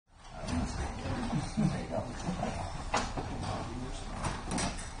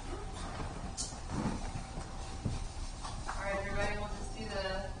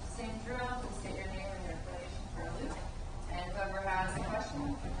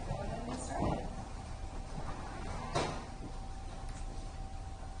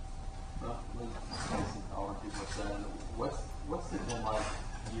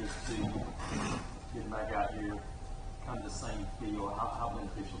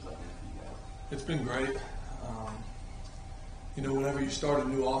expectations like that for you guys? It's been great. You know, whenever you start a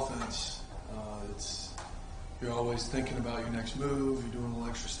new offense, you're always thinking about your next move. You're doing a little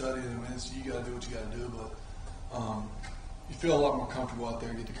extra study, and you got to do what you got to do. But you feel a lot more comfortable out there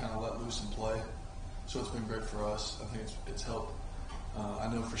and get to kind of let loose and play. So it's been great for us. I think it's helped. I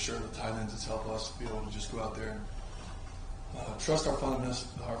know for sure the tight ends, it's helped us be able to just go out there and trust our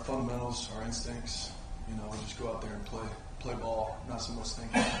fundamentals, our instincts. You know, just go out there and play ball, not so much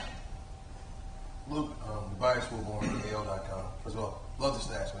thinking. Luke, the Bias will born at AL.com. First of all, love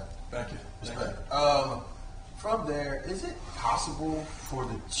the stats, man. Thank you. Respect. From there, is it possible for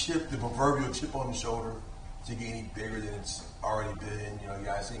the proverbial chip on the shoulder to get any bigger than it's already been? You know, you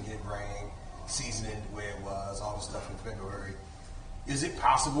guys didn't get rain, season ended the way it was, all the stuff in February. Is it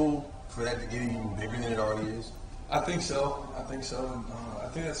possible for that to get even bigger than it already is? I think so. And I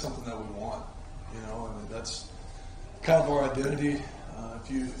think that's something that we want. You know, I mean, that's kind of our identity.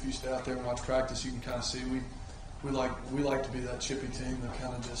 If you stay out there and watch practice, you can kind of see we like to be that chippy team that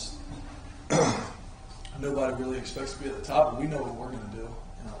kind of just nobody really expects to be at the top, but we know what we're going to do.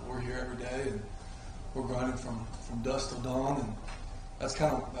 You know, we're here every day and we're grinding from dusk till dawn, and that's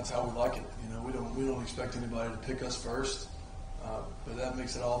how we like it. You know, we don't expect anybody to pick us first, but that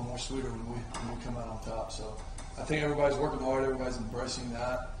makes it all the more sweeter when we come out on top. So I think everybody's working hard, everybody's embracing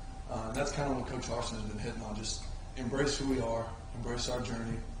that, and that's kind of what Coach Harsin has been hitting on. Just embrace who we are, embrace our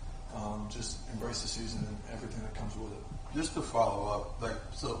journey, just embrace the season and everything that comes with it. Just to follow up,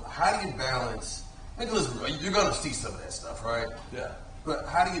 so how do you balance? Listen, you're going to see some of that stuff, right? Yeah. But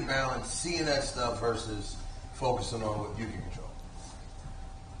how do you balance seeing that stuff versus focusing on what you can control?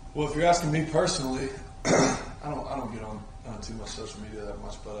 Well, if you're asking me personally, I don't get on too much social media that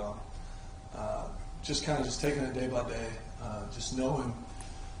much, but just kind of just taking it day by day, just knowing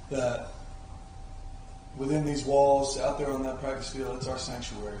that within these walls, out there on that practice field, it's our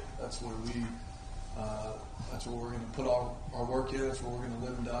sanctuary. That's where we're going to put our work in. That's where we're going to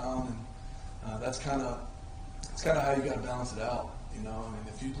live and die on, and that's kind of how you got to balance it out. You know, I mean,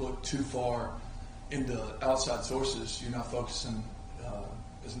 if you look too far into outside sources, you're not focusing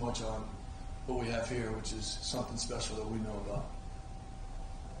as much on what we have here, which is something special that we know about.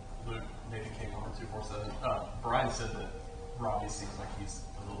 Luke, Nathan came on 247. Brian said that Robbie seems like he's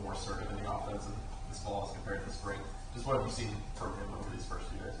a little more assertive in the offense this fall as compared to the spring. Just what have you seen from him over these first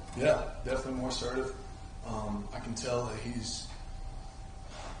few days? Yeah, definitely more assertive. I can tell that he's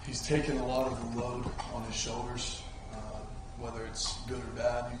taken a lot of the load on his shoulders, whether it's good or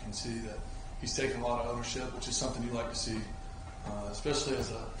bad. You can see that he's taken a lot of ownership, which is something you like to see, especially as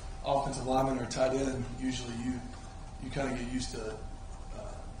an offensive lineman or tight end. Usually you kind of get used to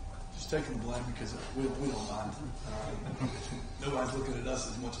just taking the blame because we don't mind. Nobody's looking at us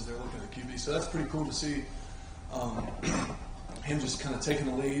as much as they're looking at QB. So that's pretty cool to see him just kind of taking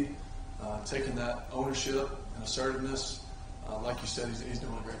the lead, taking that ownership and assertiveness. Like you said, he's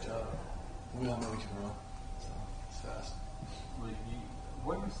doing a great job. We all know he can run. So it's fast.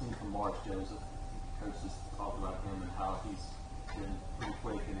 What have you seen from Mark Joseph? Coach just talked about him and how he's been pretty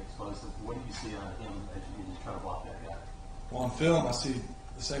quick and explosive. What do you see on him as you try to block that guy? Well, on film, I see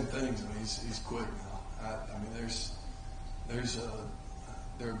the same things. I mean, he's quick now. I mean,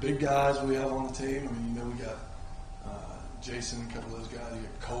 there are big guys we have on the team. I mean, you know, we got Jason, a couple of those guys. You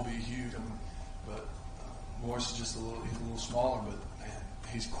got Colby, huge. I mean, but Morris is just he's a little smaller, but man,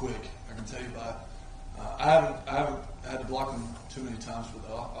 he's quick. I can tell you I haven't had to block him too many times with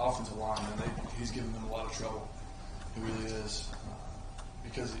the offensive line. He's given them a lot of trouble. He really is,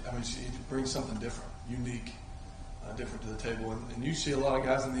 because I mean, he brings something different, unique, different to the table. And you see a lot of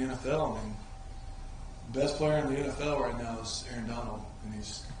guys in the NFL. I mean, the best player in the NFL right now is Aaron Donald, and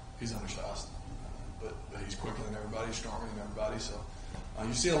he's undersized, but he's quicker than everybody, he's stronger than everybody. So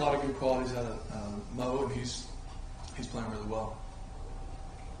you see a lot of good qualities out of Mo, and he's playing really well.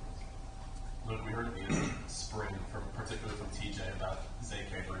 Look, we heard at the end of the spring, particularly from TJ, about Zay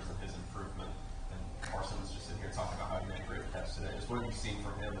Capers and his improvement. And Carson was just in here talking about how he made great catches today. Just what have you seen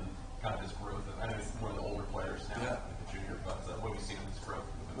from him and kind of his growth? I know he's one of the older players now, like the junior, but what have you seen in his growth?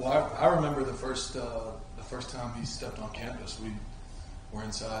 Well, I remember the first time he stepped on campus. We were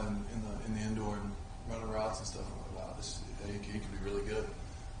inside in the indoor and running routes and stuff. I'm like, wow, he could be really good.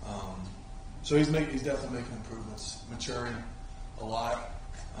 So he's definitely making improvements, maturing a lot.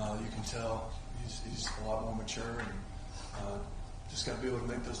 You can tell he's a lot more mature, and just got to be able to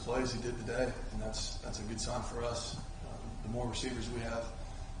make those plays he did today, and that's a good sign for us. The more receivers we have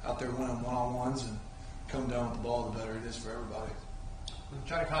out there winning one-on-ones and coming down with the ball, the better it is for everybody.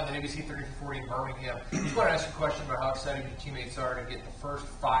 Johnny Condon, ABC 30-40 in Birmingham. I just want to ask you a question about how excited your teammates are to get the first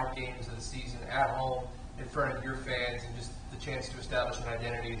 5 games of the season at home in front of your fans and just the chance to establish an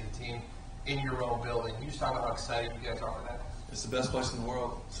identity as a team in your own building. Can you just talk about how excited you guys are for that? It's the best place in the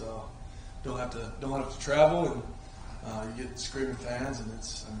world. So don't have to travel, and you get screaming fans, and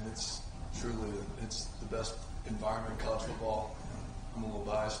it's truly it's the best environment in college football. I'm a little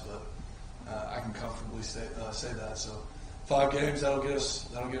biased, but I can comfortably say that. So 5 games that'll get us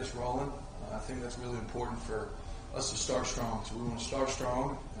rolling. I think that's really important for us to start strong. So we want to start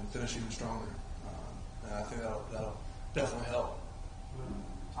strong and finish even stronger. And I think that'll definitely help.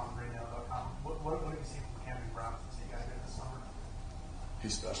 What have you seen from Camden Brown since he got here this summer?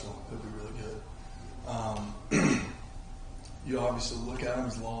 He's special. He'll be really good. You obviously look at him.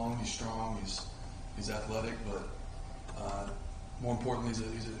 He's long. He's strong. He's athletic. But more importantly,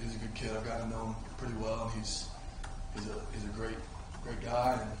 he's a good kid. I've gotten to know him pretty well. And he's a great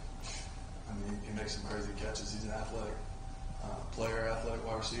guy. And I mean, he makes some crazy catches. He's an athletic player, athletic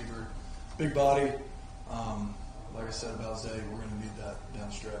wide receiver, big body. Like I said about Zay, we're going to need that down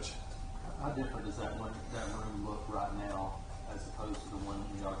the stretch. How different does that room look right now as opposed to the one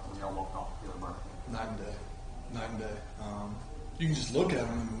when y'all walked off the field? Night and day. You can just look at them.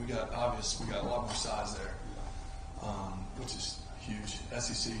 I mean, we got a lot more size there, which is huge.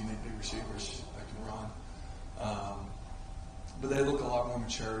 SEC, you need big receivers that can run. But they look a lot more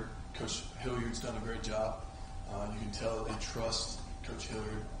mature. Coach Hilliard's done a great job. You can tell that they trust Coach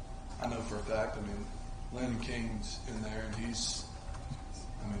Hilliard. I know for a fact. I mean, Landon King's in there, and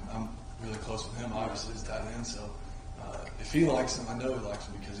I'm really close with him, obviously, as tight end. So if he likes him, I know he likes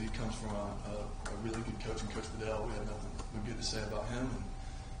him because he comes from a really good coach, and Coach Bedell. We have nothing but good to say about him, and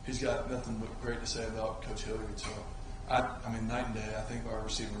he's got nothing but great to say about Coach Hilliard. So, I mean, night and day. I think our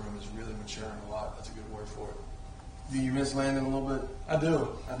receiver room is really maturing a lot. That's a good word for it. Do you miss Landon a little bit? I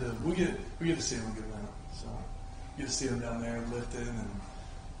do. We get to see him a good amount. So, get to see him down there lifting, and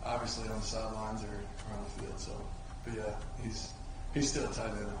obviously on the sidelines or around the field. So, but yeah, he's still a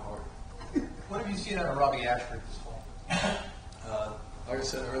tight end at heart. What have you seen out of Robbie Ashford this fall? Like I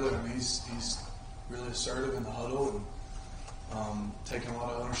said earlier, I mean, he's really assertive in the huddle and taking a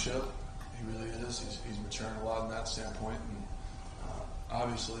lot of ownership. He really is. He's maturing a lot in that standpoint. And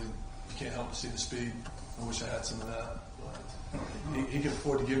obviously, you can't help but see the speed. I wish I had some of that. But he could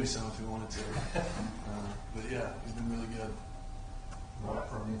afford to give me some if he wanted to. But yeah, he's been really good. Right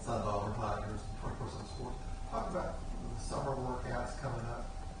from the inside of Auburn Tigers, 24/7 Sports. Talk about the summer workouts coming up,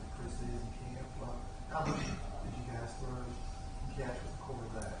 the preseason camp. How much did you guys throw and catch with the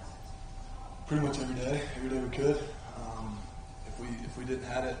quarterbacks? Pretty much every day we could. If we didn't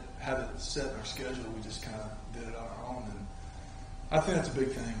have it set in our schedule, we just kind of did it on our own. And I think that's a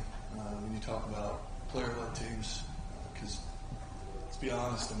big thing when you talk about player-led teams. Because let's be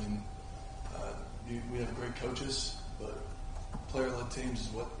honest, I mean, we have great coaches, but player-led teams is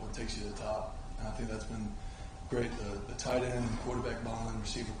what takes you to the top. And I think that's been great. The tight end and quarterback bond,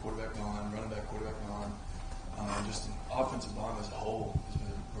 receiver quarterback bond, running back quarterback bond, just an offensive bond as a whole has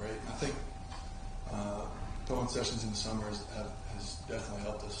been great. And I think throwing sessions in the summer has definitely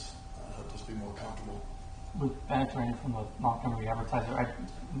helped us be more comfortable. With benefiting from the Montgomery Advertiser,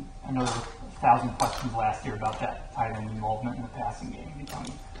 I know there were 1,000 questions last year about that tight end involvement in the passing game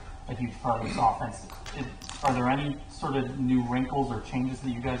becoming a huge part of this offense. Are there any sort of new wrinkles or changes that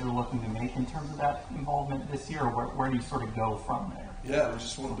you guys are looking to make in terms of that involvement this year, or where do you sort of go from there? Yeah, we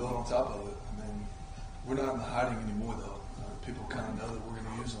just want to build on top of it. I mean, we're not in the hiding anymore, though. People kind of know that we're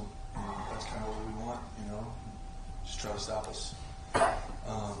going to use them. That's kind of what we want, just try to stop us.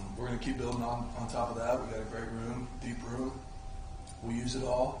 We're going to keep building on top of that. We got a great room, deep room. We use it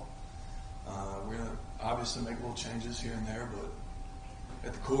all. We're going to obviously make little changes here and there, but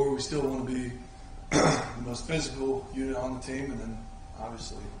at the core, we still want to be the most physical unit on the team, and then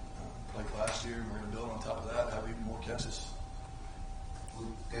obviously, like last year, we're going to build on top of that, have even more catches.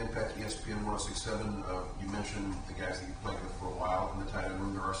 Dan Peck, ESPN 1067, you mentioned the guys that you've played with for a while in the tight end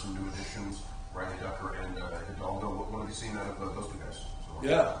room. There are some new additions, Riley Ducker and Hidalgo. What have you seen out of those two guys?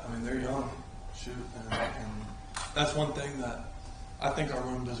 Yeah, I mean, they're young. Shoot. And that's one thing that I think our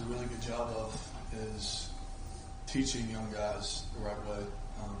room does a really good job of is teaching young guys the right way.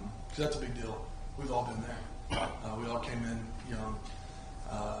 Because that's a big deal. We've all been there. We all came in young.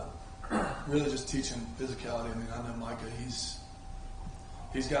 Really just teaching physicality. I mean, I know Micah,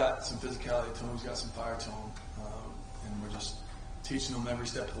 he's got some physicality to him. He's got some fire to him. And we're just teaching them every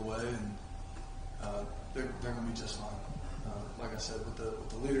step of the way. And they're going to be just fine. Like I said, with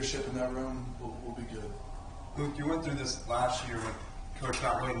the leadership in that room, we'll be good. Luke, you went through this last year with Coach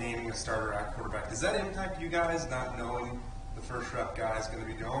not really naming a starter at quarterback. Does that impact you guys, not knowing the first rep guy is going to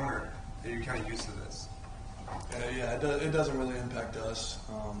be going, or are you kind of used to this? Yeah, it doesn't really impact us.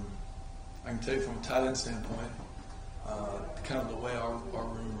 I can tell you from a tight end standpoint, kind of the way our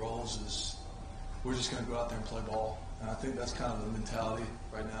room rolls is we're just going to go out there and play ball. And I think that's kind of the mentality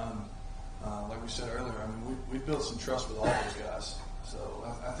right now. And like we said earlier, I mean, we built some trust with all those guys. So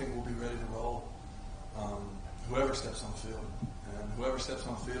I think we'll be ready to roll whoever steps on the field. And whoever steps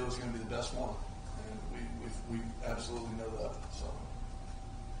on the field is going to be the best one. And we absolutely know that. So.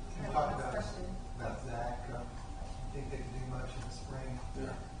 Can you talk about Zach? You think they can do much in the spring?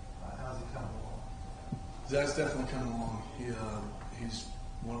 Yeah. How's he coming along? Zach's definitely coming along. He's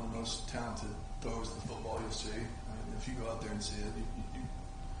one of the most talented throwers of the football you'll see. I mean, if you go out there and see it,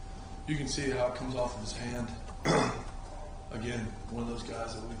 you can see how it comes off of his hand. Again, one of those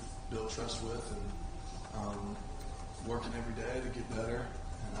guys that we've built trust with and working every day to get better.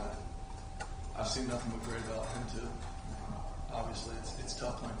 And I've seen nothing but great about him too. Obviously, it's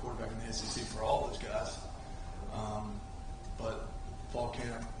tough playing quarterback in the SEC for all those guys. But fall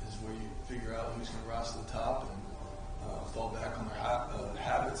camp is where you figure out who's going to rise to the top, and